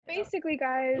Basically,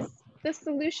 guys, the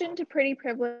solution to pretty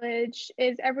privilege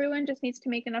is everyone just needs to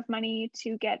make enough money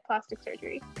to get plastic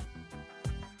surgery.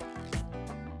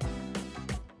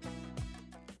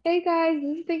 Hey guys,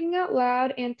 this is Thinking Out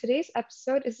Loud, and today's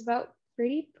episode is about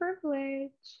pretty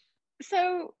privilege.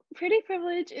 So, pretty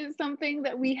privilege is something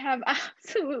that we have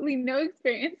absolutely no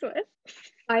experience with.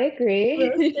 I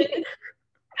agree.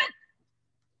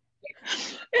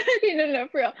 Okay, no,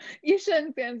 for real. Esha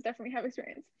and fans definitely have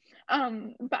experience.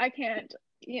 But I can't,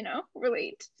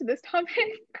 relate to this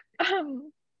topic.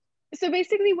 So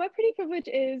basically what pretty privilege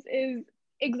is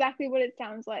exactly what it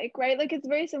sounds like, right? Like it's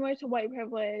very similar to white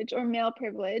privilege or male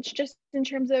privilege, just in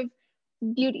terms of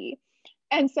beauty.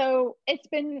 And so it's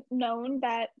been known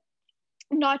that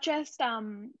not just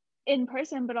in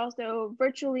person, but also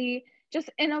virtually, just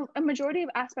in a majority of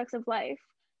aspects of life,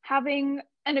 having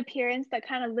an appearance that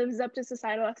kind of lives up to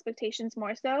societal expectations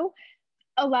more so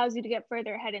allows you to get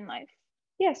further ahead in life.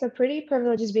 Yeah, so pretty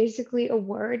privilege is basically a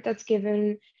word that's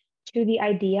given to the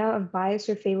idea of bias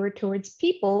or favor towards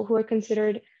people who are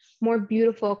considered more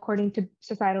beautiful according to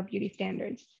societal beauty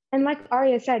standards. And like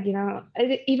Arya said,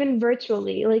 even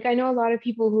virtually, like I know a lot of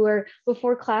people who are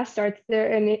before class starts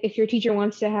there, and if your teacher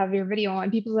wants to have your video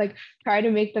on, people like try to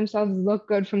make themselves look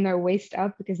good from their waist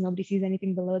up because nobody sees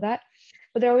anything below that.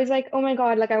 But they're always like, oh my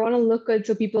God, like I want to look good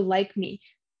so people like me.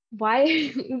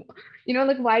 Why,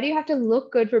 like why do you have to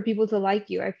look good for people to like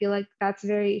you? I feel like that's a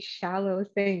very shallow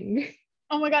thing.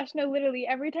 Oh my gosh, no, literally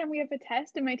every time we have a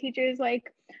test and my teacher is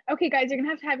like, okay, guys, you're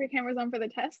gonna have your cameras on for the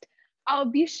test. I'll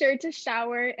be sure to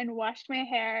shower and wash my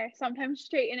hair, sometimes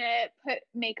straighten it, put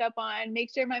makeup on,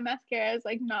 make sure my mascara is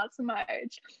like not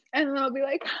smudged. And then I'll be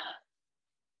like,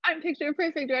 I'm picture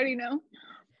perfect already now.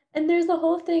 And there's the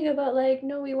whole thing about like,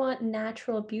 no, we want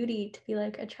natural beauty to be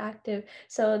like attractive.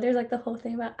 So there's like the whole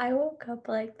thing about I woke up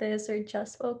like this or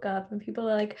just woke up, and people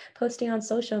are like posting on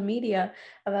social media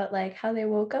about like how they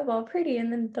woke up all pretty,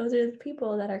 and then those are the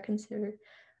people that are considered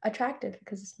attractive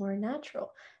because it's more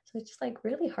natural. So it's just like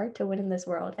really hard to win in this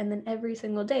world. And then every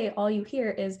single day, all you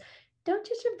hear is, don't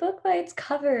judge a book by its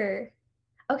cover.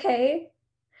 Okay,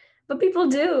 but people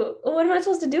do. What am I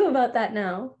supposed to do about that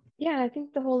now? Yeah, I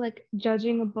think the whole like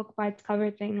judging a book by its cover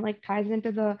thing like ties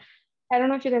into I don't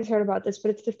know if you guys heard about this,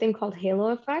 but it's this thing called halo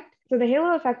effect. So the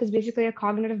halo effect is basically a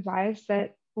cognitive bias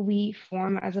that we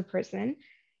form as a person.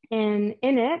 And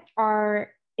in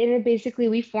it basically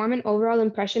we form an overall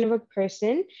impression of a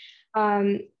person.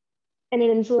 Um, and it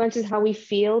influences how we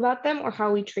feel about them or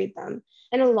how we treat them.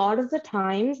 And a lot of the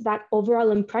times, that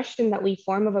overall impression that we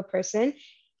form of a person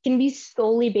can be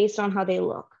solely based on how they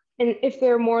look. And if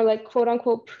they're more like quote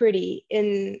unquote pretty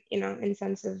in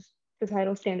sense of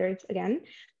societal standards again,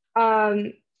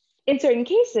 um, in certain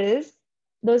cases,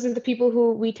 those are the people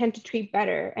who we tend to treat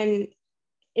better. And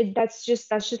that's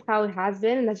just how it has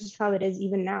been, and that's just how it is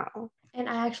even now. And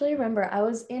I actually remember I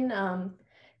was in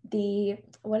the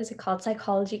what is it called?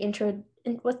 Psychology intro.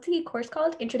 What's the course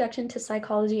called? Introduction to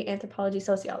Psychology, Anthropology,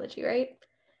 Sociology, right?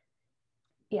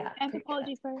 Yeah.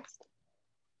 Anthropology first.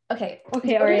 Okay.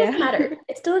 Okay, But it Arya. doesn't matter.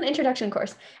 It's still an introduction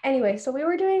course. Anyway, so we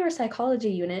were doing our psychology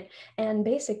unit, and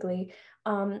basically,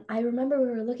 I remember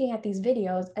we were looking at these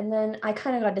videos, and then I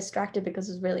kind of got distracted because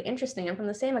it was really interesting. And from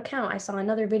the same account, I saw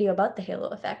another video about the halo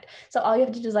effect. So all you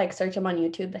have to do is like search them on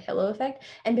YouTube, the halo effect.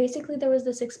 And basically, there was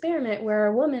this experiment where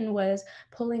a woman was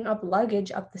pulling up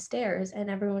luggage up the stairs, and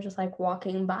everyone was just like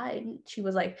walking by. And she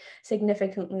was like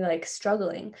significantly like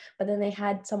struggling. But then they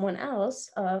had someone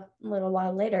else a little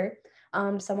while later,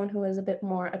 someone who was a bit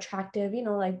more attractive,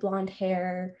 like blonde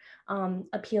hair,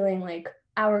 appealing, like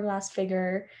hourglass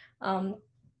figure,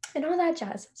 and all that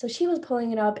jazz. So she was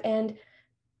pulling it up, and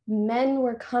men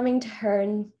were coming to her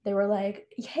and they were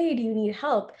like, hey, do you need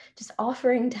help? Just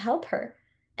offering to help her.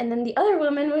 And then the other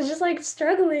woman was just like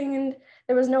struggling and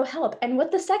there was no help. And what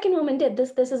the second woman did,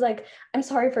 this is like, I'm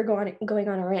sorry for going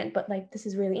on a rant, but like this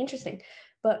is really interesting.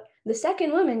 But the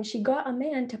second woman, she got a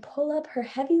man to pull up her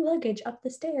heavy luggage up the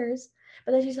stairs.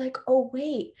 But then she's like, oh,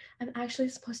 wait, I'm actually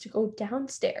supposed to go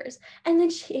downstairs. And then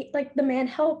the man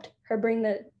helped her bring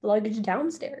the luggage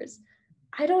downstairs.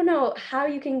 I don't know how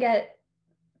you can get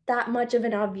that much of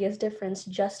an obvious difference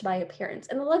just by appearance.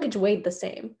 And the luggage weighed the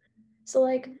same. So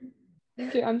like,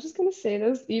 Okay, I'm just gonna say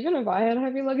this. Even if I had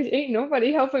heavy luggage, ain't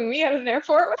nobody helping me at an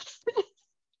airport.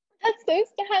 That's so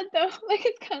sad though. Like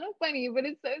it's kind of funny, but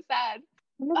it's so sad.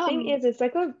 And the thing is, it's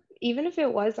like even if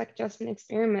it was like just an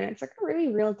experiment, it's like a really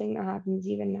real thing that happens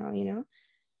even now.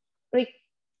 Like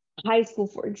high school,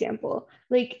 for example,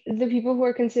 like the people who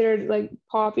are considered like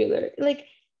popular, like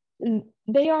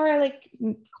they are like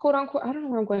quote unquote, I don't know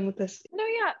where I'm going with this. No,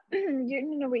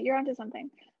 yeah. Wait, you're onto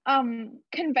something.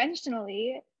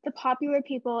 Conventionally, the popular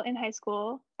people in high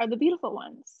school are the beautiful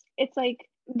ones. It's like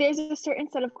there's a certain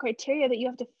set of criteria that you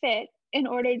have to fit in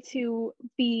order to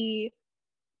be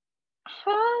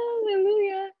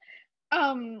hallelujah.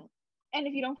 And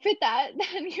if you don't fit that,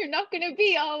 then you're not gonna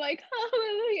be all like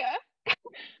hallelujah.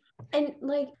 And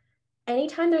like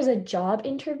anytime there's a job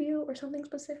interview or something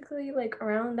specifically like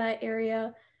around that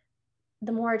area,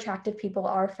 the more attractive people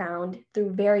are found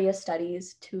through various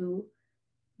studies to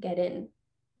get in.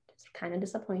 It's kind of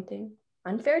disappointing.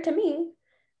 Unfair to me,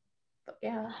 but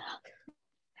yeah.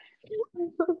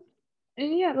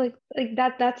 And yeah, like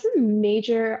that's a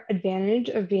major advantage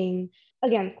of being,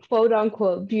 again, quote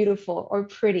unquote, beautiful or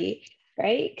pretty,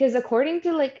 right? Because according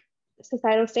to like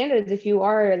societal standards, if you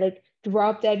are like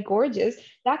drop dead gorgeous,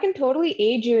 that can totally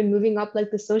aid you in moving up like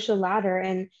the social ladder,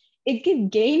 and it can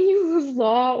gain you a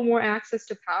lot more access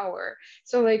to power.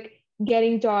 So like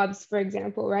getting jobs, for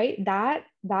example, right? That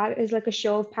is like a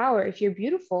show of power. If you're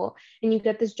beautiful and you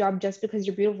get this job just because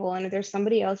you're beautiful, and if there's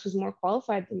somebody else who's more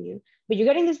qualified than you, but you're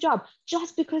getting this job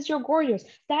just because you're gorgeous,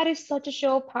 that is such a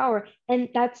show of power. And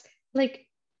that's like,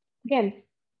 again,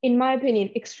 in my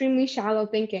opinion, extremely shallow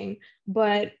thinking,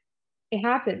 but it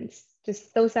happens.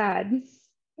 Just so sad.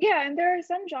 Yeah, and there are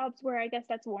some jobs where I guess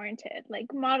that's warranted,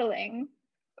 like modeling.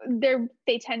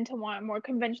 They tend to want more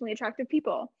conventionally attractive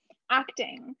people.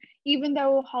 Acting, even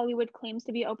though Hollywood claims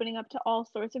to be opening up to all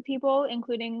sorts of people,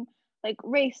 including like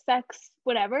race, sex,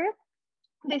 whatever,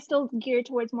 they still gear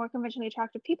towards more conventionally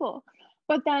attractive people.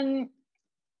 But then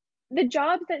the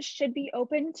jobs that should be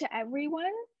open to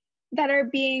everyone that are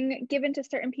being given to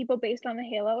certain people based on the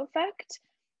halo effect,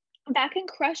 that can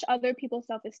crush other people's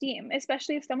self-esteem,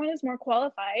 especially if someone is more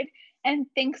qualified and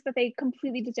thinks that they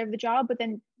completely deserve the job but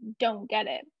then don't get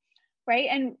it, right?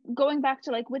 And going back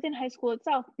to like within high school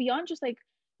itself, beyond just like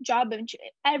job and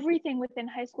everything within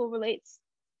high school relates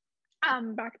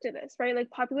back to this, right? Like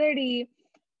popularity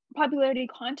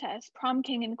contest, prom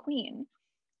king and queen,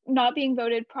 not being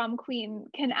voted prom queen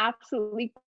can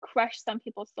absolutely crush some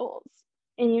people's souls.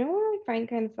 And you know what I find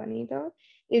kind of funny though,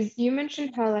 is you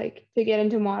mentioned how like to get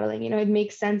into modeling, it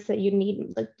makes sense that you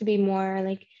need like to be more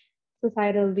like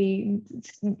societally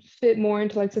fit more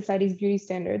into like society's beauty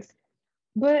standards.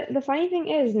 But the funny thing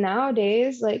is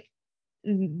nowadays, like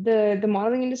the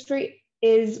modeling industry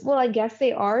is, well, I guess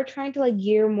they are trying to like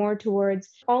gear more towards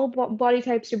all body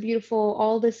types are beautiful,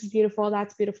 all this is beautiful,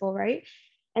 that's beautiful, right?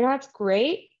 And that's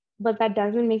great, but that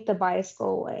doesn't make the bias go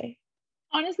away.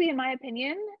 Honestly, in my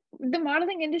opinion, the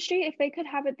modeling industry, if they could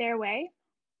have it their way,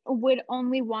 would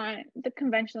only want the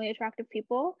conventionally attractive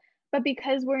people. But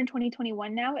because we're in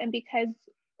 2021 now, and because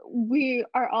we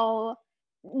are all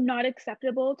not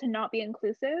acceptable to not be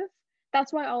inclusive,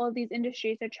 that's why all of these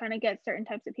industries are trying to get certain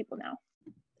types of people now.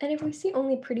 And if we see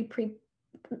only if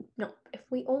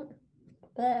we only,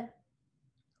 the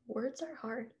words are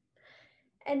hard.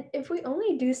 And if we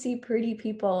only do see pretty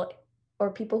people or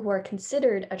people who are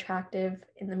considered attractive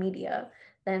in the media,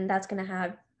 then that's going to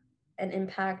have an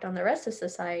impact on the rest of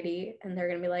society. And they're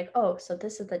going to be like, oh, so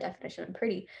this is the definition of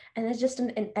pretty. And it's just an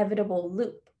inevitable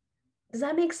loop. Does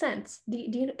that make sense? Do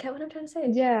you get what I'm trying to say?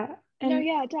 Yeah. No,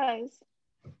 yeah, it does.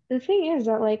 The thing is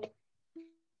that like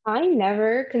I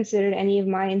never considered any of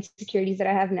my insecurities that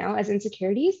I have now as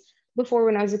insecurities before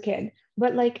when I was a kid.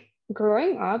 But like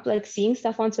growing up, like seeing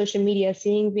stuff on social media,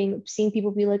 seeing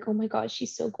people be like, oh my God,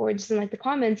 she's so gorgeous in like the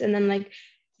comments, and then like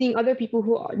seeing other people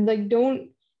who are, like don't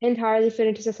entirely fit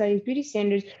into society's beauty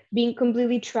standards being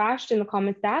completely trashed in the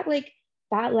comments, that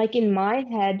in my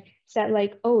head said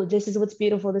like, oh, this is what's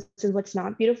beautiful, this is what's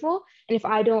not beautiful. And if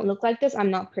I don't look like this,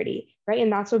 I'm not pretty, right?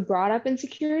 And that's what brought up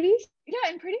insecurities. Yeah,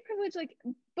 and pretty privilege, like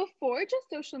before just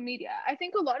social media, I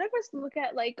think a lot of us look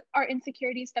at like our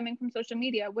insecurities stemming from social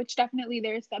media, which definitely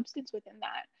there's substance within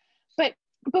that. But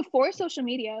before social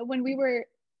media, when we were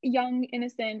young,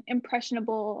 innocent,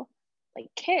 impressionable,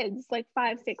 like kids, like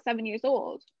 5, 6, 7 years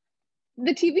old,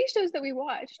 the TV shows that we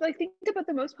watched, like think about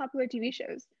the most popular TV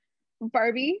shows.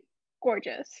 Barbie,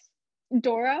 gorgeous.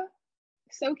 Dora,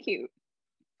 so cute.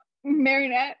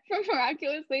 Marinette from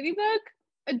Miraculous Ladybug,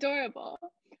 adorable.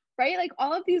 Right? Like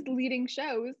all of these leading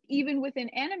shows, even within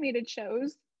animated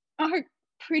shows, are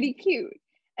pretty cute.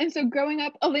 And so growing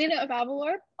up, Elena of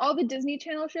Avalor, all the Disney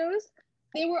Channel shows,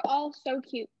 they were all so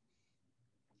cute.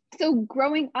 So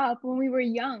growing up when we were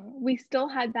young, we still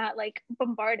had that like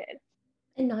bombarded.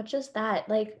 And not just that,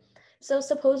 like So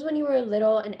suppose when you were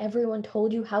little and everyone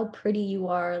told you how pretty you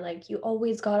are, like you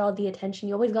always got all the attention,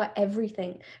 you always got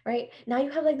everything, right? Now you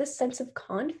have like this sense of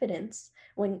confidence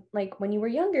when you were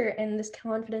younger, and this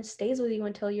confidence stays with you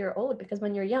until you're old, because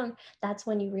when you're young, that's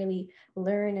when you really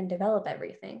learn and develop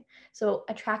everything. So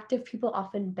attractive people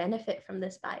often benefit from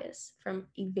this bias from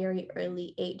a very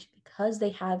early age because they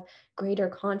have greater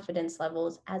confidence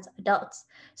levels as adults.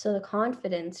 So the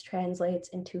confidence translates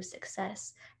into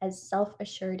success, as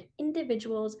self-assured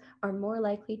individuals are more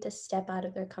likely to step out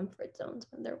of their comfort zones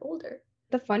when they're older.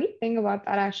 The funny thing about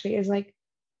that actually is like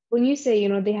when you say,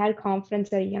 they had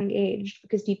confidence at a young age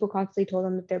because people constantly told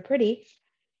them that they're pretty.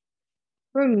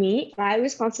 For me, I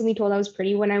was constantly told I was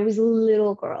pretty when I was a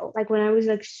little girl, like when I was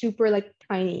like super like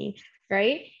tiny,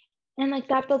 right? And like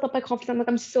that built up my confidence. I'm like,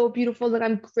 I'm so beautiful, like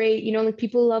I'm great, like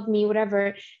people love me, whatever.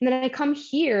 And then I come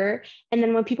here, and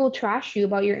then when people trash you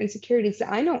about your insecurities,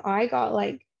 I know I got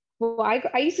like, well,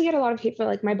 I used to get a lot of hate for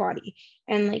like my body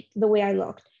and like the way I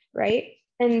looked, right?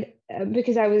 And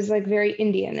because I was like very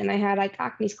Indian and I had like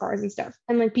acne scars and stuff.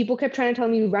 And like people kept trying to tell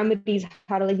me remedies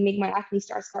how to like make my acne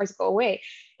scars go away.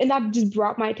 And that just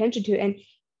brought my attention to it. And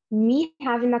me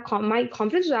having that, my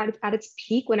confidence was at its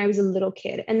peak when I was a little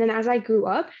kid. And then as I grew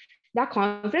up, that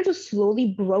confidence was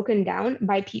slowly broken down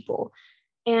by people.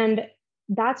 And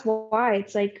that's why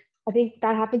it's like, I think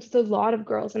that happens to a lot of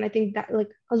girls. And I think that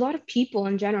like a lot of people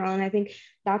in general. And I think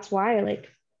that's why like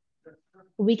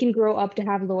we can grow up to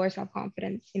have lower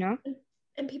self-confidence.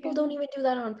 And people don't even do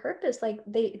that on purpose. Like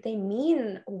they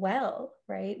mean well,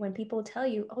 right? When people tell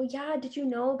you, "Oh yeah, did you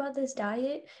know about this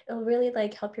diet? It'll really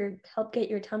like help get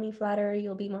your tummy flatter,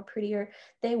 you'll be more prettier."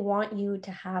 They want you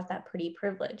to have that pretty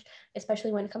privilege,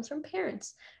 especially when it comes from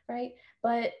parents, right?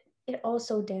 But it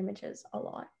also damages a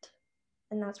lot.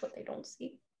 And that's what they don't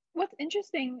see. What's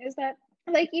interesting is that,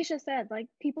 like Esha said, like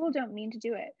people don't mean to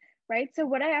do it, right? So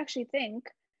what I actually think,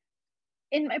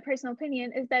 in my personal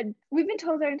opinion, is that we've been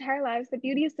told our entire lives that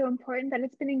beauty is so important that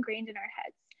it's been ingrained in our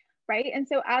heads, right? And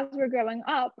so as we're growing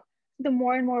up, the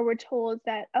more and more we're told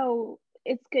that, oh,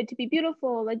 it's good to be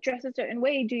beautiful, like dress a certain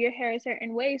way, do your hair a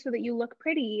certain way so that you look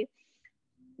pretty.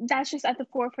 That's just at the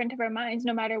forefront of our minds,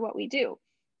 no matter what we do.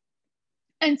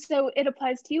 And so it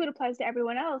applies to you, it applies to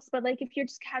everyone else. But like if you're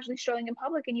just casually strolling in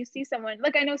public and you see someone,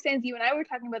 like I know Sans, you and I were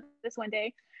talking about this one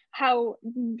day, how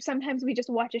sometimes we just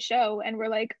watch a show and we're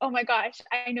like, oh my gosh,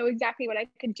 I know exactly what I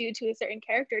could do to a certain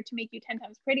character to make you 10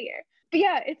 times prettier. But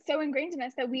yeah, it's so ingrained in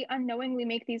us that we unknowingly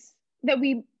make these, that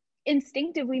we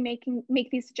instinctively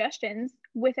make these suggestions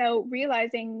without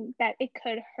realizing that it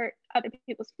could hurt other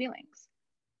people's feelings.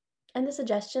 And the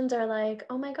suggestions are like,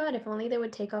 oh my God, if only they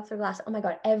would take off their glasses. Oh my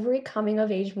God, every coming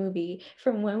of age movie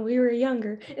from when we were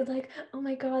younger is like, oh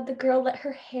my God, the girl let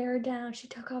her hair down. She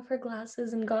took off her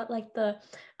glasses and got like the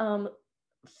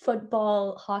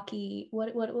football, hockey,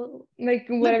 what like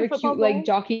whatever cute like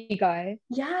jockey guy.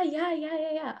 Yeah.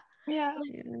 Yeah.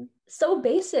 So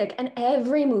basic. And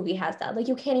every movie has that. Like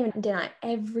you can't even deny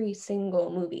every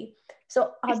single movie.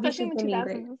 So obviously especially in the 2000s.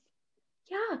 great.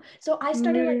 Yeah. So I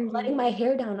started like letting my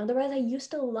hair down. Otherwise, I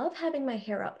used to love having my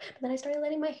hair up. But then I started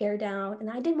letting my hair down and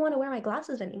I didn't want to wear my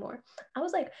glasses anymore. I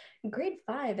was like grade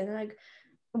 5 and like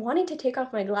wanting to take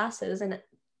off my glasses. And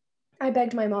I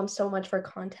begged my mom so much for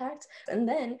contacts. And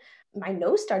then my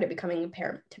nose started becoming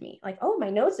apparent to me. Like, oh, my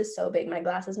nose is so big. My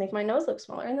glasses make my nose look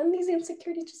smaller. And then these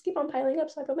insecurities just keep on piling up.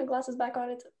 So I put my glasses back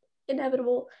on. It's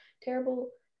inevitable, terrible,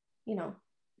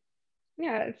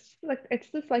 Yeah,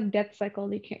 it's this like death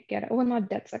cycle you can't get out. Well, not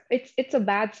death cycle. It's a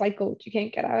bad cycle you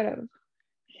can't get out of.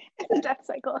 It's a death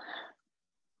cycle.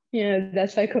 Yeah,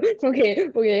 death cycle. Okay.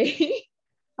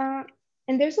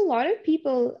 And there's a lot of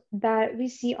people that we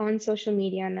see on social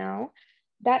media now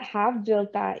that have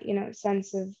built that,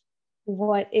 sense of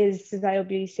what is societal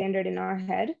beauty standard in our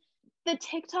head. The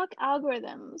TikTok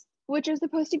algorithms, which are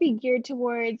supposed to be geared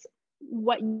towards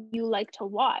what you like to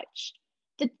watch,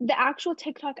 the actual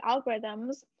TikTok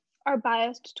algorithms are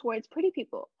biased towards pretty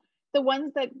people. The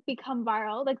ones that become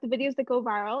viral, like the videos that go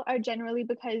viral, are generally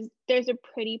because there's a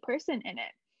pretty person in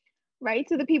it, right?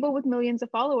 So the people with millions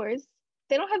of followers,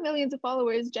 they don't have millions of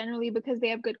followers generally because they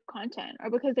have good content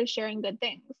or because they're sharing good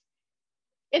things.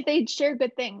 If they share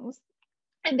good things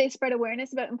and they spread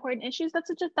awareness about important issues,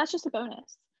 that's just a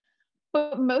bonus.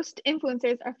 But most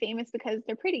influencers are famous because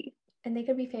they're pretty. And they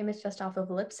could be famous just off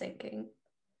of lip syncing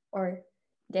or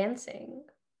dancing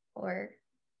or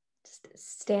just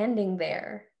standing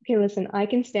there. Okay, listen, I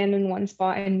can stand in one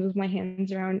spot and move my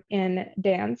hands around and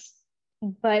dance,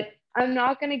 but I'm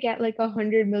not going to get like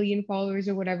 100 million followers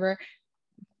or whatever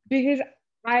because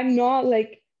I'm not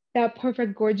like that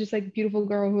perfect, gorgeous, like beautiful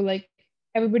girl who like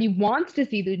everybody wants to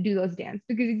see do those dance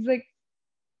because it's like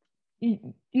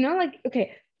like,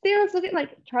 okay, say let's look at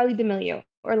like Charlie D'Amelio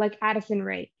or like Addison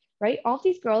Rae, right? All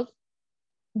these girls,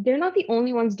 they're not the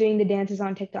only ones doing the dances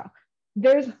on TikTok.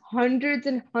 There's hundreds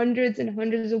and hundreds and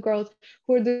hundreds of girls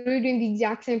who are literally doing the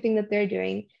exact same thing that they're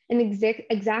doing and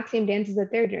exact same dances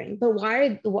that they're doing. But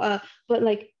but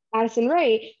like Addison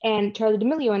Rae and Charlie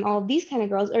D'Amelio and all of these kind of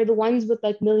girls are the ones with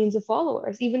like millions of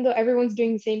followers, even though everyone's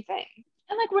doing the same thing.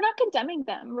 And like, we're not condemning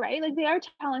them, right? Like, they are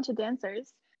talented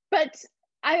dancers. But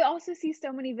I also see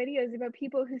so many videos about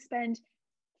people who spend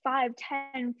 5,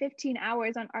 10, 15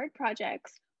 hours on art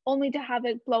projects only to have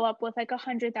it blow up with like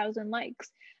 100,000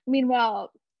 likes.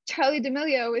 Meanwhile, Charlie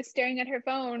D'Amelio is staring at her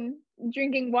phone,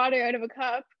 drinking water out of a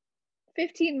cup,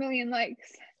 15 million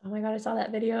likes. Oh my God, I saw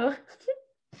that video.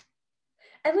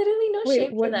 And literally no Wait, shame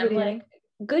to what them. video? Like,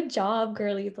 good job,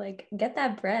 girlies. Like, get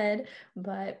that bread.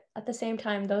 But at the same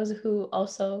time, those who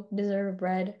also deserve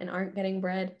bread and aren't getting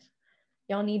bread,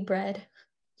 y'all need bread.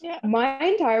 Yeah. My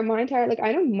entire, like,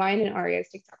 I know mine and Arya's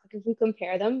TikTok. Like, if we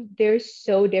compare them, they're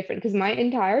so different because my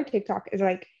entire TikTok is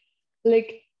like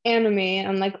anime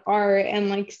and like art and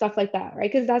like stuff like that,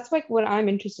 right? Because that's like what I'm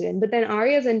interested in. But then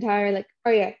Arya's entire, like,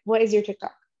 Arya, what is your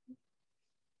TikTok?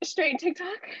 Straight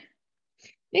TikTok.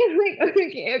 Yeah, like,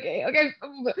 okay.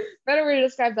 Better way to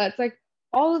describe that. It's like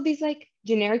all of these like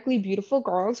generically beautiful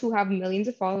girls who have millions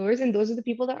of followers, and those are the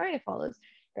people that Arya follows,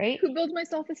 right? Who builds my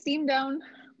self-esteem down.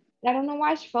 I don't know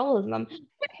why she follows them.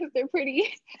 Because they're pretty.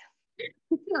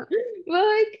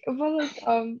 But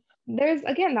there's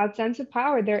again that sense of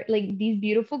power. They're like these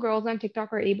beautiful girls on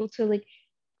TikTok are able to like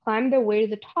climb their way to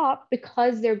the top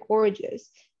because they're gorgeous.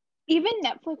 Even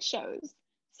Netflix shows.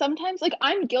 Sometimes, like,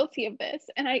 I'm guilty of this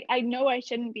and I know I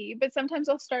shouldn't be, but sometimes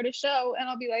I'll start a show and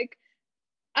I'll be like,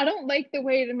 I don't like the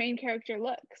way the main character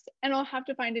looks, and I'll have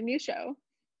to find a new show,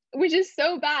 which is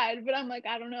so bad, but I'm like,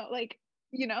 I don't know, like,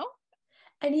 you know?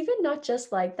 And even not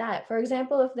just like that. For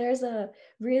example, if there's a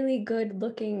really good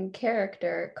looking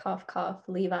character, cough, cough,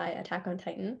 Levi, Attack on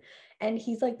Titan, and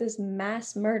he's like this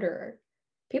mass murderer,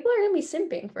 people are going to be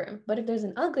simping for him. But if there's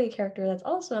an ugly character that's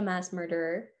also a mass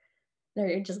murderer,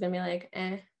 they're just going to be like,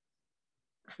 eh.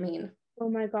 I mean, Oh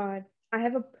my God. I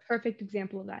have a perfect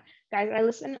example of that. Guys,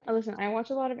 I watch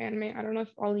a lot of anime. I don't know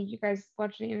if all of you guys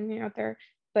watch any anime out there,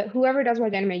 but whoever does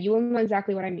watch anime, you will know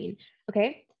exactly what I mean.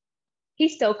 Okay?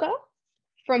 Hisoka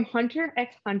from Hunter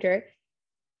x Hunter.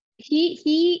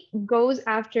 He goes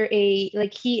after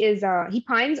he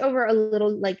pines over a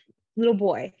little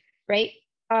boy, right?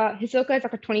 Hisoka is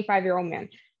like a 25-year-old man.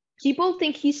 People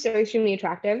think he's so extremely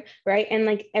attractive, right? And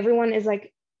like everyone is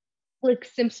like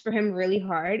simps for him really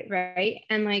hard, right?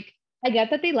 And like I get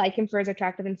that they like him for his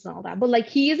attractiveness and all that, but like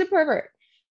he is a pervert,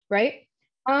 right?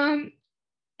 And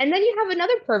then you have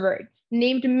another pervert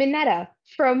named Mineta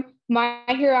from My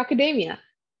Hero Academia.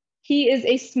 He is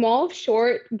a small,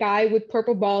 short guy with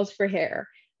purple balls for hair.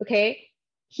 Okay.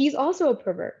 He's also a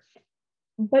pervert,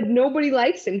 but nobody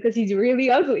likes him because he's really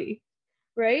ugly,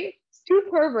 right? It's two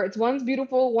perverts. One's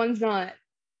beautiful, one's not.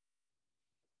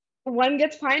 One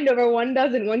gets pined over, one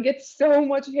doesn't. One gets so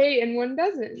much hate and one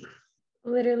doesn't.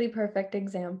 literally perfect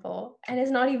example. And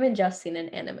it's not even just seen in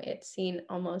anime, it's seen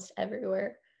almost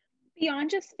everywhere. Beyond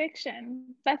just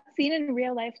fiction, that's seen in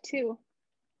real life too.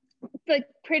 Like,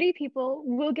 pretty people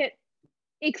will get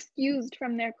excused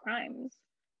from their crimes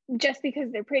just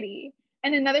because they're pretty,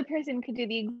 and another person could do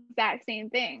the exact same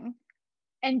thing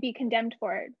and be condemned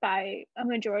for it by a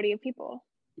majority of people.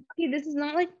 Okay, this is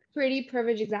not like pretty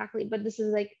privilege exactly, but this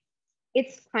is like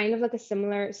it's kind of like a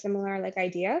similar like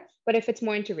idea, but if it's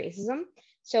more into racism.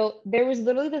 So there was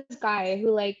literally this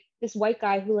white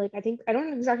guy who like I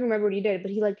don't exactly remember what he did,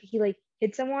 but he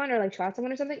hit someone or like shot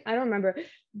someone or something. I don't remember.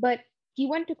 But he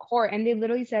went to court and they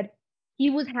literally said he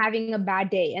was having a bad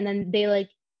day. And then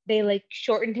they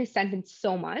shortened his sentence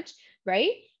so much,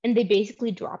 right? And they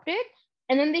basically dropped it.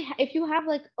 And then if you have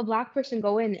like a black person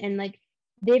go in and like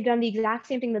they've done the exact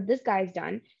same thing that this guy's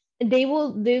done, they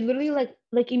literally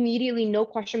like immediately no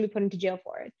question be put into jail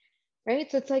for it,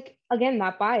 right? So it's like again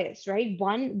that bias, right?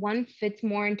 One fits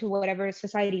more into whatever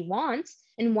society wants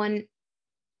and one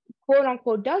quote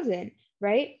unquote doesn't,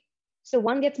 right? So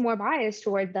one gets more bias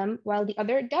toward them while the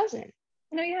other doesn't.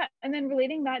 No, yeah. And then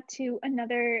relating that to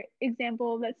another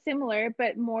example that's similar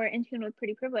but more in tune with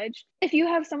pretty privilege. If you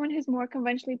have someone who's more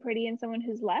conventionally pretty and someone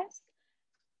who's less,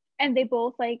 and they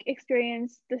both like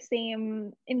experience the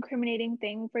same incriminating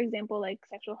thing, for example, like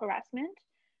sexual harassment,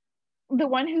 the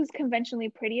one who's conventionally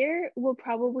prettier will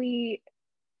probably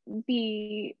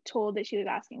be told that she was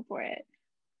asking for it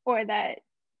or that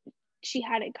she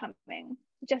had it coming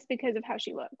just because of how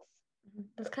she looks.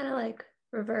 It's kind of like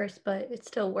reverse, but it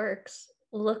still works.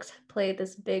 Looks play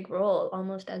this big role,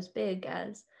 almost as big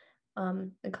as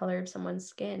the color of someone's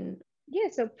skin. Yeah,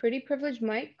 so pretty privilege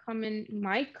might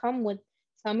come with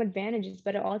some advantages,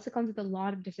 but it also comes with a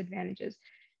lot of disadvantages.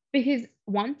 Because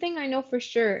one thing I know for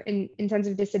sure in terms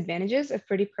of disadvantages of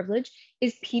pretty privilege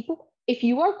is people, if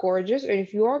you are gorgeous or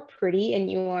if you are pretty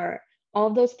and you are all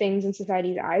of those things in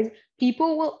society's eyes,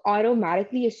 people will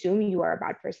automatically assume you are a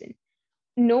bad person.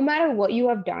 No matter what you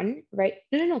have done, right?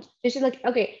 No. It's just like,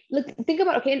 okay, look, think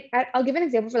about, okay, I'll give an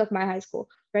example for like my high school,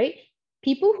 right?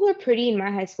 People who are pretty in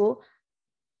my high school,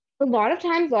 a lot of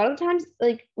times,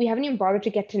 like we haven't even bothered to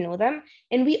get to know them,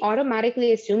 and we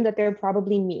automatically assume that they're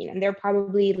probably mean and they're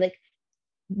probably like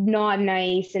not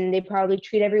nice and they probably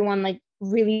treat everyone like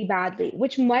really badly,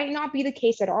 which might not be the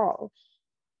case at all.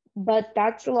 But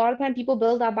that's a lot of time people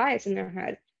build that bias in their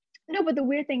head. No, but the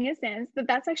weird thing is, Dan, that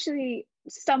that's actually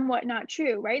somewhat not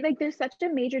true, right? Like there's such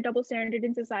a major double standard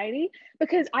in society,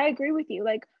 because I agree with you.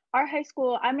 Like our high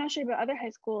school, I'm not sure about other high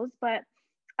schools, but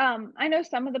I know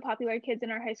some of the popular kids in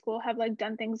our high school have like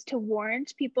done things to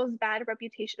warrant people's bad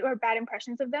reputation or bad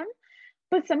impressions of them.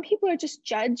 But some people are just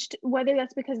judged, whether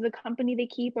that's because of the company they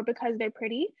keep or because they're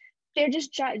pretty. They're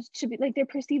just judged to be like, they're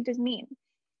perceived as mean.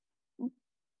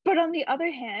 But on the other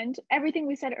hand, everything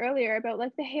we said earlier about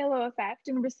like the halo effect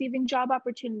and receiving job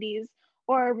opportunities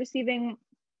or receiving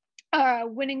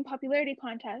winning popularity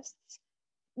contests,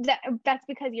 that's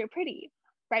because you're pretty,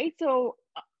 right? So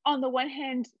on the one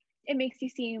hand, it makes you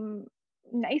seem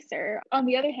nicer. On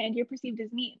the other hand, you're perceived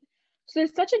as mean. So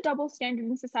there's such a double standard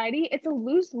in society. It's a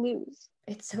lose-lose.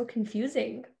 It's so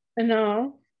confusing. I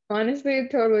know. Honestly, it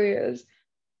totally is.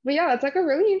 But yeah, it's like a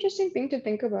really interesting thing to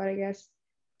think about, I guess.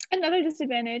 Another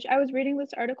disadvantage, I was reading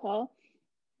this article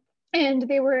and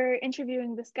they were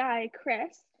interviewing this guy,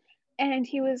 Chris, and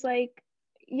he was like,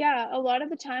 yeah, a lot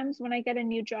of the times when I get a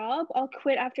new job, I'll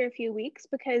quit after a few weeks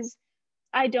because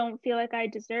I don't feel like I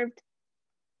deserved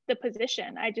the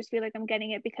position. I just feel like I'm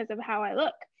getting it because of how I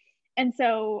look. And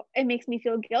so it makes me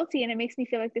feel guilty and it makes me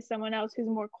feel like there's someone else who's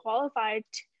more qualified,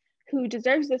 who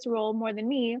deserves this role more than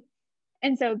me.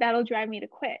 And so that'll drive me to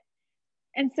quit.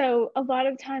 And so a lot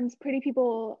of times pretty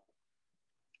people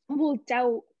will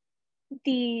doubt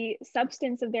the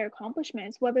substance of their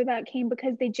accomplishments, whether that came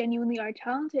because they genuinely are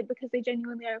talented, because they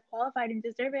genuinely are qualified and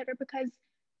deserve it, or because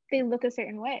they look a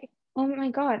certain way. Oh my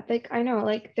God. Like I know,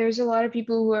 like there's a lot of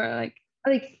people who are like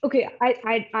okay,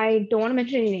 I don't want to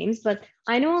mention any names, but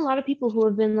I know a lot of people who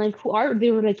have been like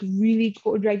they were like really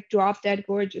like drop dead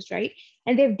gorgeous, right?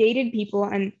 And they've dated people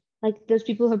and like those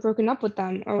people have broken up with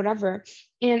them or whatever.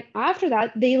 And after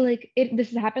that, they like this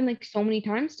has happened like so many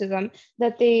times to them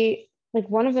that they like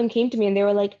one of them came to me and they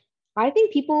were like, I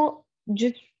think people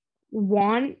just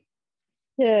want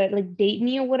to like date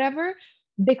me or whatever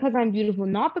because I'm beautiful,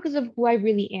 not because of who I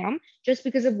really am, just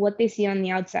because of what they see on the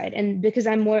outside. And because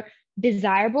I'm more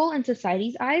desirable in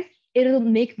society's eyes, it'll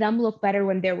make them look better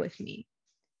when they're with me.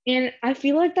 And I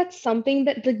feel like that's something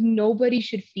that like nobody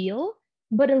should feel,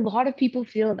 but a lot of people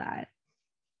feel that,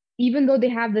 even though they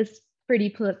have this pretty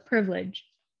privilege.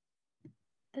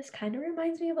 This kind of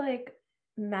reminds me of like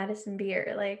Madison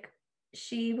Beer. Like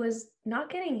she was not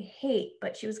getting hate,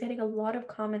 but she was getting a lot of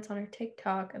comments on her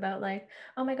TikTok about like,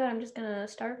 oh my God, I'm just gonna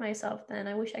starve myself then.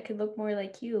 I wish I could look more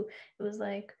like you. It was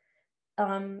like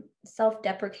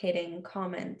self-deprecating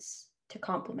comments to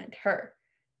compliment her,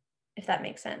 if that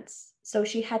makes sense. So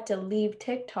she had to leave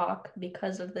TikTok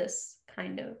because of this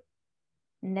kind of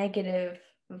negative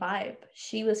vibe.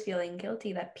 She was feeling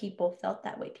guilty that people felt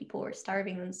that way. People were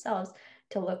starving themselves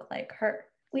to look like her.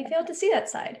 We failed to see that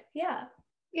side. Yeah.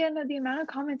 Yeah, no, the amount of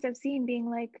comments I've seen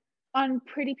being like on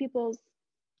pretty people's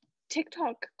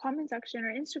TikTok comment section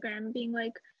or Instagram being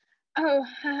like, oh,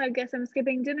 I guess I'm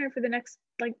skipping dinner for the next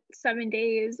like 7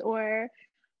 days, or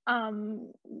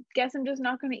guess I'm just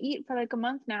not going to eat for like a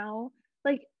month now.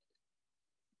 Like,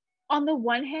 on the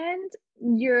one hand,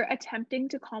 you're attempting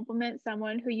to compliment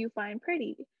someone who you find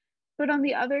pretty, but on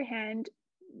the other hand,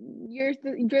 you're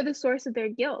the source of their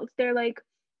guilt. They're like,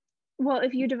 well,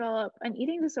 if you develop an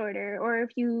eating disorder or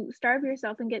if you starve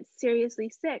yourself and get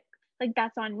seriously sick, like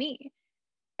that's on me.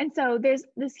 And so there's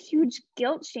this huge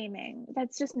guilt shaming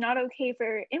that's just not okay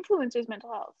for influencers'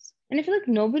 mental health. And I feel like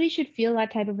nobody should feel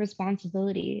that type of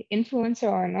responsibility,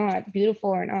 influencer or not, beautiful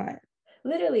or not.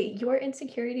 Literally, your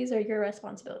insecurities are your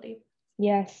responsibility.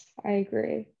 Yes, I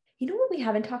agree. You know what we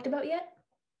haven't talked about yet?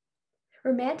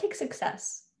 Romantic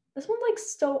success. This one's like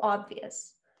so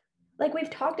obvious. Like we've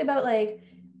talked about like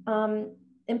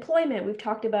employment, we've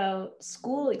talked about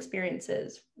school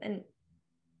experiences and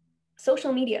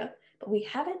social media, but we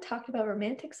haven't talked about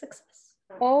romantic success.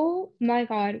 Oh my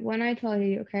God, when I tell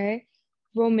you, okay,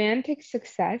 romantic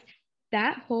success,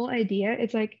 that whole idea,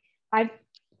 it's like I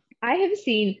have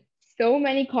seen so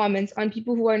many comments on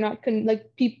people who are not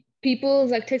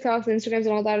people's like TikToks, Instagrams, and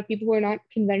all that of people who are not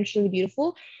conventionally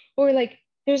beautiful, or like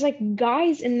there's like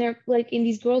guys in there like in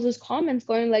these girls' comments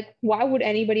going like, why would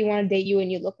anybody want to date you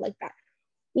and you look like that?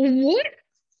 What?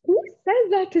 Who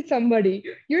says that to somebody?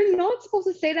 You're not supposed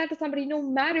to say that to somebody no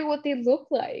matter what they look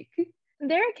like.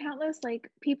 There are countless like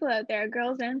people out there,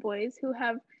 girls and boys, who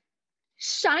have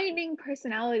shining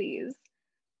personalities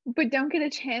but don't get a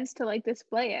chance to like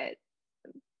display it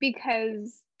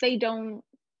because they don't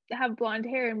have blonde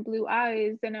hair and blue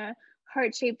eyes and a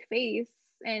heart-shaped face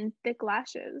and thick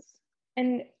lashes.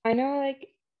 And I know, like,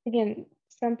 again,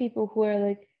 some people who are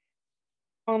like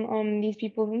on these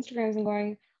people's Instagrams and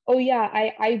going, oh yeah,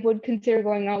 I would consider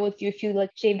going out with you if you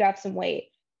like shaved off some weight.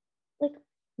 Like,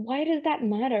 why does that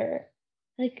matter?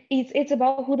 Like, it's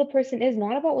about who the person is,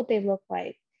 not about what they look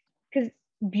like. Because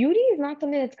beauty is not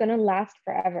something that's gonna last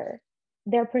forever.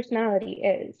 Their personality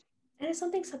is. And it's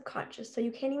something subconscious, so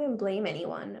you can't even blame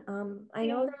anyone. I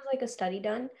know there was like a study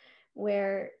done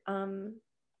where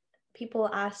people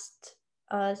asked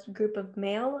a group of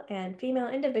male and female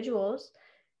individuals,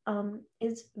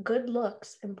 is good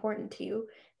looks important to you?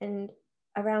 And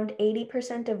around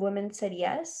 80% of women said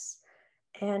yes,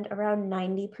 and around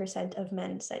 90% of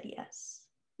men said yes.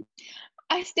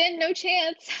 I stand no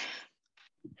chance.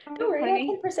 Don't worry,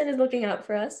 that 10% is looking out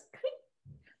for us.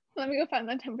 Let me go find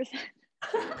that 10%.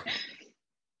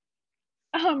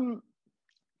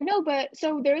 No, but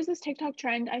so there was this TikTok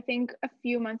trend, I think a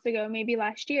few months ago, maybe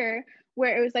last year,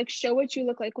 where it was like, show what you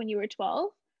look like when you were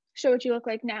 12, show what you look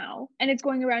like now. And it's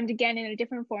going around again in a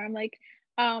different form. Like,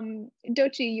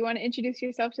 Dochi, you want to introduce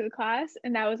yourself to the class?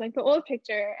 And that was like the old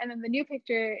picture. And then the new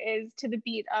picture is to the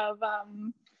beat of,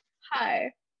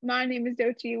 hi, my name is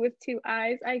Dochi with 2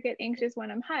 eyes. I get anxious when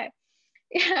I'm high.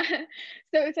 Yeah.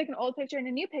 So it's like an old picture and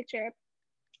a new picture.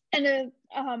 And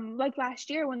like last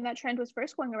year when that trend was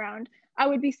first going around, I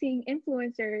would be seeing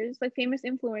influencers, like famous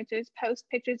influencers, post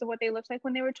pictures of what they looked like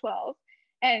when they were 12.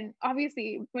 And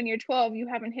obviously when you're 12, you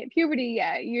haven't hit puberty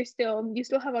yet. You still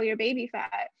have all your baby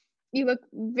fat. You look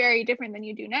very different than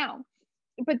you do now.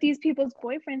 But these people's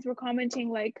boyfriends were commenting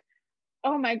like,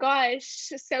 oh my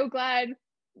gosh, so glad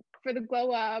for the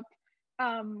glow up.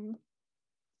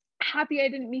 Happy I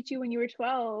didn't meet you when you were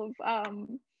 12.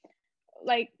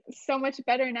 Like so much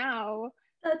better now.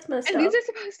 That's messed and up.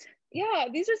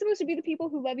 these are supposed to be the people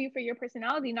who love you for your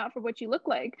personality, not for what you look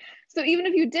like. So even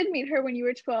if you did meet her when you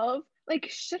were 12, like,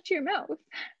 shut your mouth.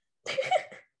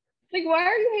 Like, why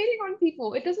are you hating on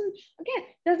people? It does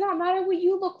not matter what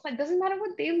you look like, doesn't matter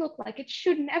what they look like. It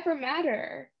should never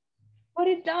matter, but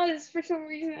it does for some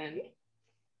reason.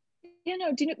 Yeah,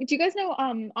 no, do you guys know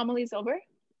Amelie Zilber?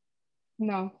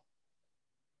 No.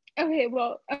 Okay,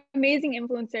 well, amazing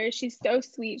influencer. She's so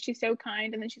sweet, she's so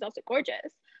kind, and then she's also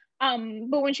gorgeous.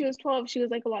 But when she was 12, she was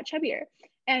like a lot chubbier.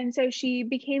 And so she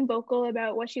became vocal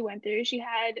about what she went through. She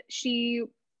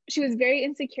was very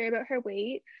insecure about her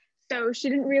weight. So she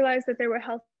didn't realize that there were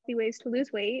healthy ways to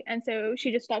lose weight. And so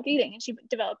she just stopped eating and she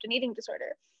developed an eating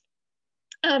disorder.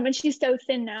 And she's so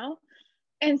thin now.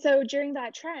 And so during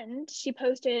that trend, she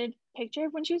posted picture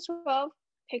of when she was 12,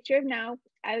 picture of now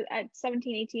at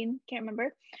 17, 18, can't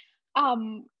remember.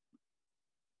 And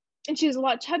she was a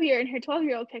lot chubbier in her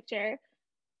 12-year-old picture.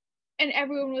 And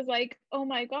everyone was like, oh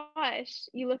my gosh,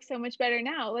 you look so much better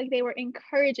now. Like, they were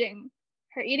encouraging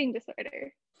her eating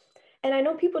disorder. And I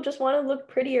know people just want to look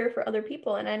prettier for other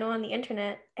people. And I know on the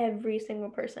internet, every single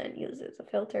person uses a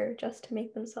filter just to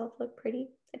make themselves look pretty.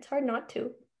 It's hard not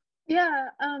to. Yeah.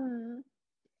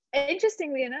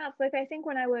 Interestingly enough, like, I think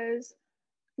when I was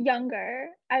younger,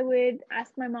 I would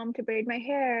ask my mom to braid my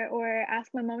hair or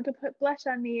ask my mom to put blush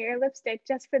on me or lipstick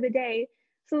just for the day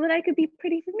so that I could be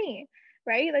pretty for me,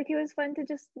 right? Like, it was fun to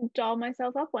just doll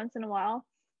myself up once in a while.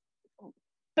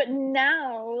 But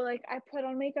now, like, I put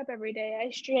on makeup every day.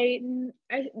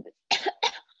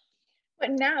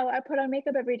 But now I put on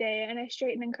makeup every day and I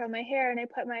straighten and curl my hair and I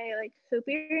put my like hoop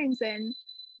earrings in,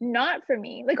 not for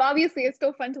me. Like, obviously it's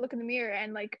still fun to look in the mirror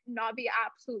and like not be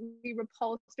absolutely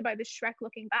repulsed by the Shrek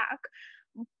looking back,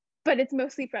 but it's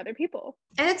mostly for other people.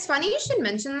 And it's funny you should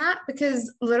mention that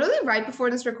because literally right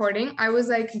before this recording, I was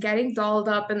like getting dolled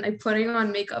up and like putting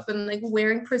on makeup and like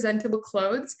wearing presentable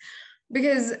clothes,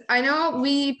 because I know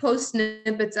we post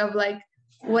snippets of like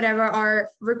whatever our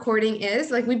recording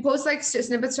is. Like, we post like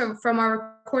snippets from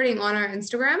our recording on our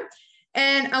Instagram.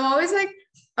 And I was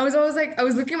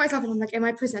looking at myself and I'm like, am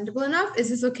I presentable enough? Is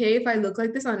this okay if I look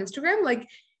like this on Instagram? Like,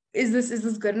 is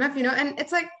this good enough? You know? And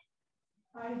it's like,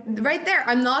 right there,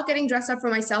 I'm not getting dressed up for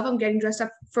myself. I'm getting dressed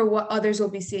up for what others will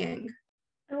be seeing.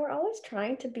 And we're always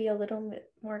trying to be a little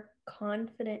bit more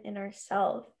confident in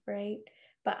ourselves, right?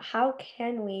 But how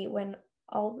can we, when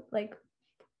all like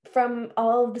from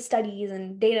all of the studies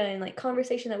and data and like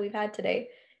conversation that we've had today,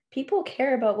 people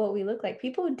care about what we look like.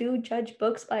 People do judge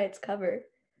books by its cover.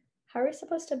 How are we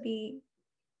supposed to be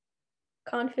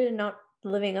confident not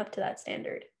living up to that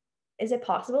standard? Is it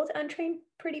possible to untrain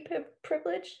pretty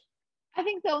privilege? I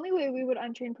think the only way we would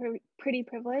untrain pretty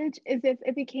privilege is if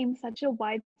it became such a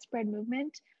widespread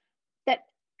movement that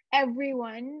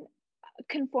everyone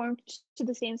conformed to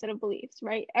the same set of beliefs,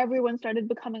 right? Everyone started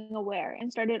becoming aware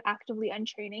and started actively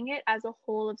untraining it as a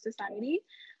whole of society.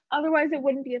 Otherwise, it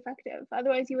wouldn't be effective.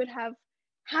 Otherwise, you would have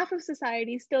half of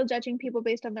society still judging people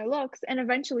based on their looks, and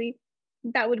eventually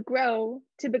that would grow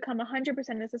to become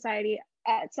 100% of society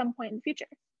at some point in the future.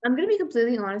 I'm going to be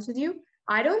completely honest with you.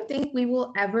 I don't think we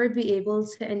will ever be able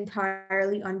to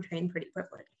entirely untrain pretty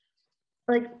privilege.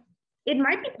 Like, it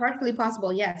might be partially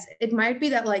possible, yes. It might be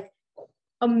that like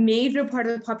a major part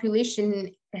of the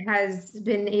population has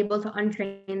been able to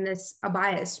untrain this a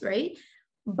bias, right?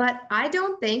 But I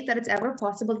don't think that it's ever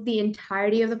possible that the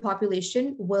entirety of the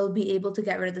population will be able to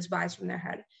get rid of this bias from their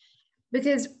head.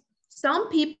 Because some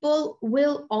people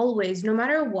will always, no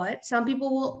matter what, some people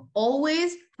will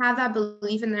always have that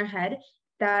belief in their head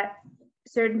that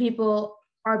certain people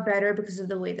are better because of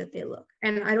the way that they look.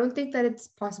 And I don't think that it's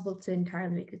possible to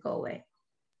entirely make it go away.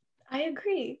 I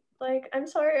agree. Like, I'm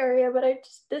sorry, Arya, but I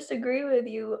just disagree with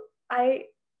you. I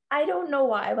don't know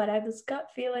why, but I have this gut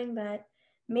feeling that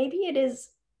maybe it is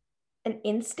an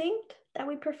instinct that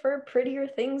we prefer prettier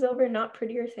things over not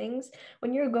prettier things.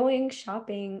 When you're going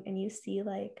shopping and you see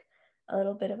like a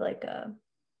little bit of like a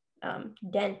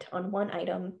dent on one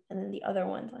item and then the other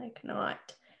one's like not,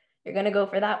 you're gonna go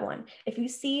for that one. If you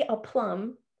see a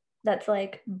plum that's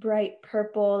like bright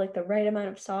purple, like the right amount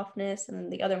of softness,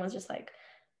 and the other one's just like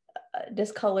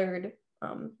discolored,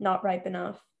 not ripe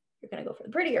enough, you're gonna go for the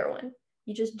prettier one.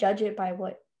 You just judge it by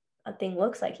what a thing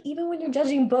looks like. Even when you're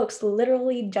judging books,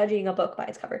 literally judging a book by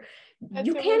its cover,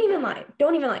 you can't even lie.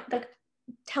 Don't even lie. Like,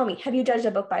 tell me, have you judged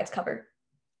a book by its cover?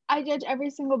 I judge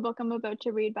every single book I'm about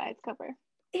to read by its cover.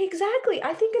 Exactly.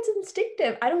 I think it's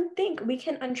instinctive. I don't think we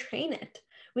can untrain it.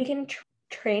 We can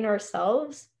train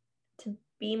ourselves to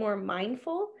be more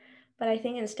mindful, but I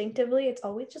think instinctively it's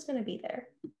always just going to be there.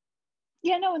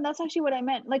 Yeah, no, and that's actually what I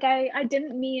meant. Like, I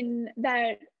didn't mean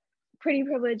that pretty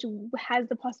privilege has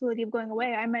the possibility of going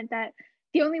away. I meant that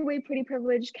the only way pretty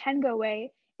privilege can go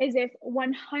away is if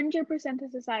 100%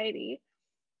 of society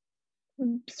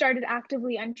started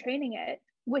actively untraining it,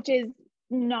 which is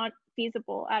not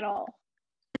feasible at all.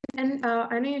 And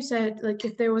I know you said like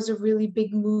if there was a really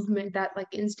big movement that like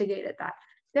instigated that.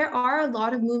 There are a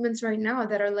lot of movements right now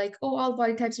that are like, oh, all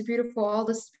body types are beautiful, all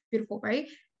this is beautiful, right?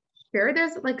 Sure,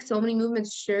 there's like so many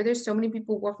movements. Sure, there's so many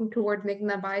people working towards making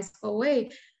that bias go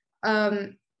away.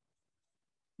 But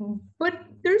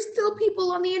there's still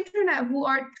people on the internet who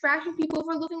are trashing people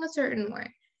for looking a certain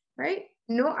way, right?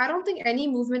 No, I don't think any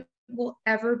movement will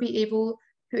ever be able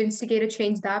to instigate a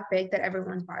change that big that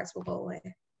everyone's bias will go away.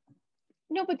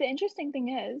 No, but the interesting thing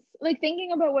is, like,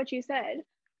 thinking about what you said,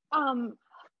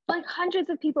 like hundreds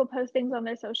of people post things on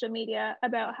their social media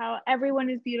about how everyone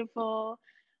is beautiful,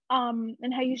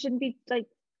 and how you shouldn't be like,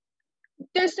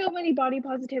 there's so many body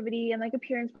positivity and like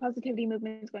appearance positivity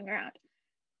movements going around.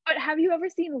 But have you ever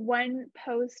seen one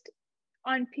post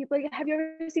on people, like, have you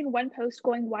ever seen one post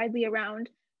going widely around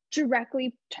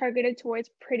directly targeted towards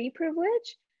pretty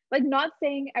privilege? Like, not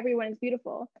saying everyone is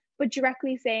beautiful, but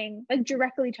directly saying, like,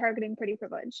 directly targeting pretty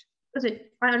privilege. Listen,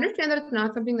 I understand that it's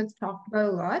not something that's talked about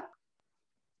a lot,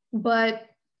 but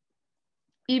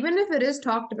even if it is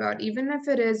talked about, even if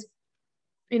it is,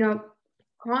 you know,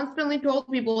 constantly told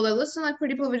people that listen, like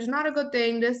pretty privilege is not a good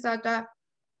thing, this, that,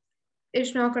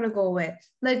 it's not going to go away.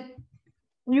 Like,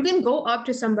 you can go up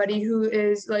to somebody who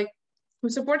is like, who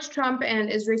supports Trump and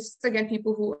is racist against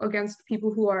people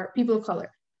who are people of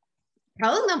color,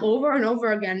 telling them over and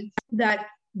over again that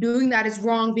doing that is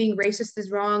wrong, being racist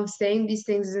is wrong, saying these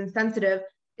things is insensitive,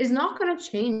 is not going to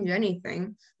change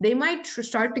anything. They might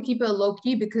start to keep it low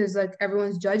key because like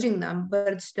everyone's judging them, but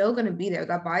it's still going to be there.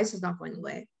 That bias is not going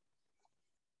away.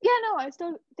 Yeah, no, I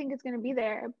still think it's going to be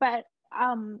there, but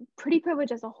pretty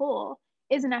privilege as a whole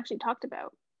isn't actually talked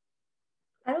about.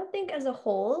 I don't think as a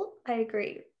whole, I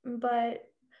agree, but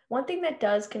one thing that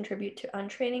does contribute to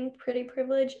untraining pretty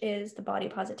privilege is the body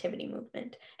positivity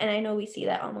movement. And I know we see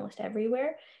that almost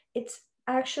everywhere. It's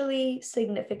actually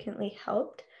significantly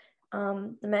helped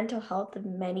the mental health of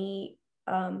many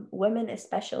women,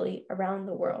 especially around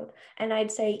the world. And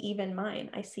I'd say even mine.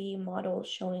 I see models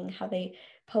showing how they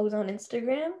pose on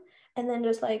Instagram and then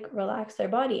just like relax their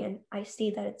body. And I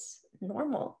see that it's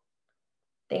normal.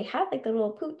 They have like the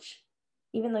little pooch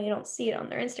even though you don't see it on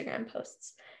their Instagram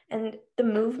posts. And the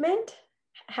movement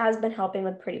has been helping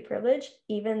with pretty privilege,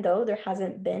 even though there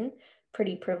hasn't been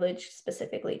pretty privilege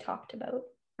specifically talked about.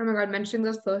 Oh my God, mentioning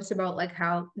those posts about like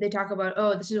how they talk about,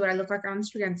 oh, this is what I look like on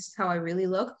Instagram, this is how I really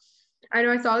look. I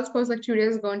know I saw this post like 2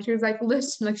 days ago and she was like,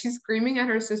 listen, like she's screaming at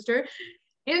her sister,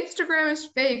 Instagram is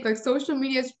fake, like social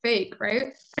media is fake,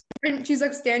 right? And she's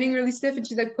like standing really stiff and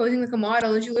she's like posing like a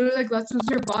model and she literally like lets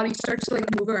her body start to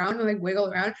like move around and like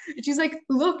wiggle around. And she's like,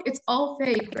 look, it's all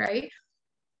fake, right?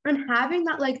 And having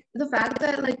that, like the fact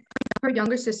that like her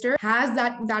younger sister has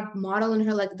that model in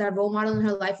her, like that role model in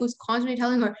her life who's constantly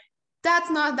telling her, that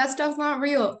stuff's not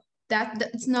real.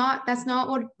 That's not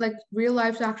what like real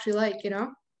life's actually like, you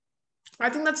know? I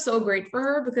think that's so great for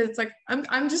her because it's like I'm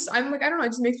like, I don't know, it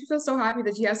just makes me feel so happy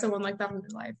that she has someone like that in her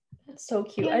life. That's so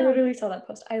cute. Yeah. I literally saw that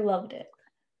post. I loved it.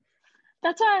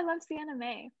 That's why I love Sienna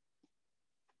May.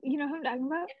 You know who I'm talking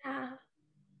about? Yeah.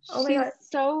 Oh my She's God.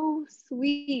 so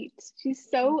sweet. She's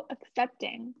so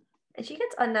accepting. And she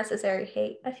gets unnecessary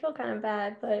hate. I feel kind of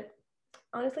bad, but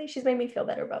honestly, she's made me feel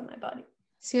better about my body.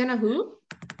 Sienna who?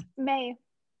 May.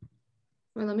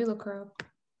 Well, let me look her up.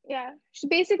 Yeah. She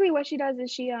basically what she does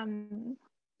is she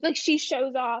like she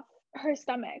shows off her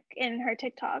stomach in her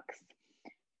TikToks.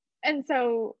 And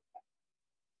so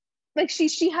like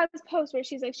she has posts where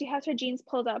she's like she has her jeans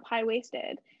pulled up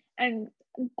high-waisted and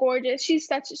gorgeous. She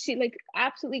like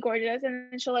absolutely gorgeous,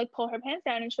 and then she'll like pull her pants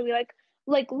down and she'll be like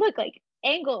look like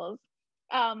angles,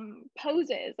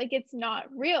 poses, like it's not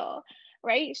real,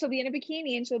 right? She'll be in a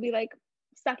bikini and she'll be like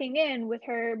sucking in with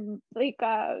her like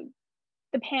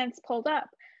the pants pulled up,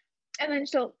 and then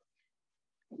she'll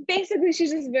basically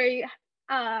she's just very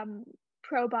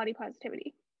pro body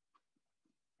positivity.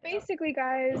 Basically,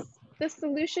 guys, the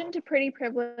solution to pretty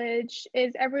privilege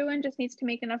is everyone just needs to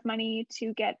make enough money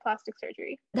to get plastic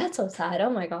surgery. That's so sad. Oh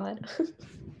my God.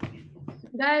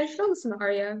 Guys, don't listen to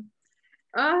Arya.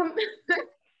 But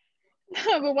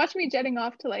watch me jetting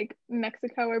off to like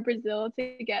Mexico or Brazil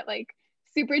to get like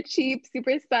super cheap,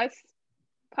 super sus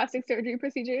plastic surgery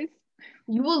procedures.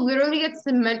 You will literally get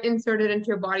cement inserted into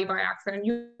your body by accident.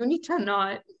 You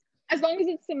cannot. As long as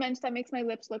it's cement that makes my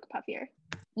lips look puffier.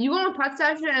 You go on a put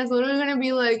session and it's literally gonna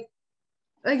be like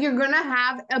you're gonna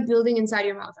have a building inside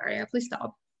your mouth, Arya. Please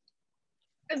stop.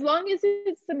 As long as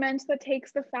it's cement that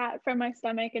takes the fat from my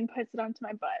stomach and puts it onto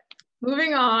my butt.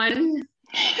 Moving on.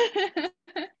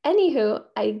 Anywho,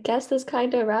 I guess this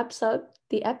kind of wraps up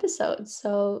the episode.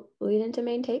 So lead into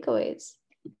main takeaways.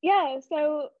 Yeah,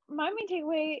 so my main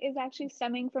takeaway is actually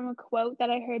stemming from a quote that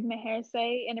I heard Mehar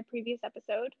say in a previous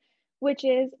episode, which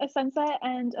is a sunset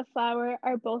and a flower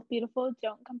are both beautiful,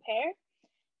 don't compare.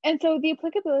 And so the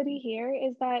applicability here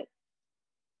is that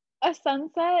a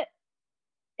sunset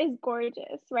is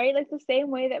gorgeous, right? Like the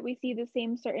same way that we see the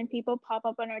same certain people pop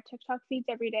up on our TikTok feeds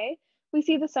every day, we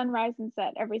see the sunrise and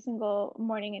set every single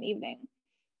morning and evening.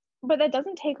 But that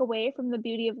doesn't take away from the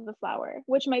beauty of the flower,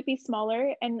 which might be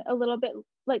smaller and a little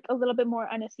bit more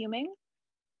unassuming,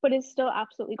 but is still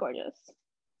absolutely gorgeous.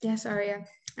 Yes, Arya,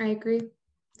 I agree.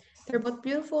 They're both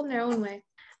beautiful in their own way.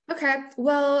 Okay,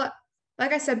 well,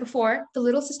 like I said before, the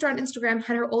little sister on Instagram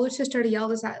had her older sister to yell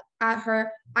this at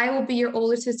her, I will be your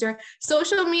older sister.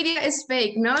 Social media is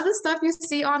fake. None of the stuff you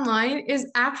see online is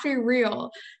actually real,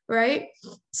 right?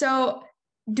 So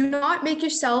do not make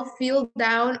yourself feel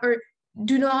down or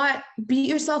do not beat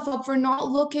yourself up for not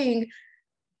looking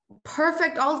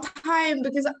perfect all the time,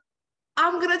 because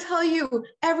I'm going to tell you,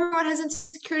 everyone has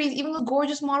insecurities. Even the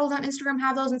gorgeous models on Instagram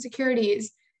have those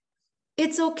insecurities.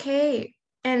 It's okay.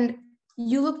 And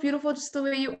you look beautiful just the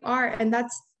way you are. And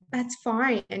that's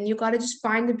fine. And you got to just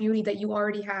find the beauty that you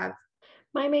already have.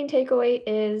 My main takeaway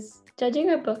is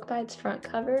judging a book by its front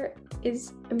cover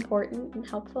is important and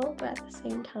helpful, but at the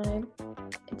same time,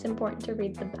 it's important to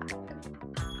read the back.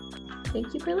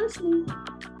 Thank you for listening.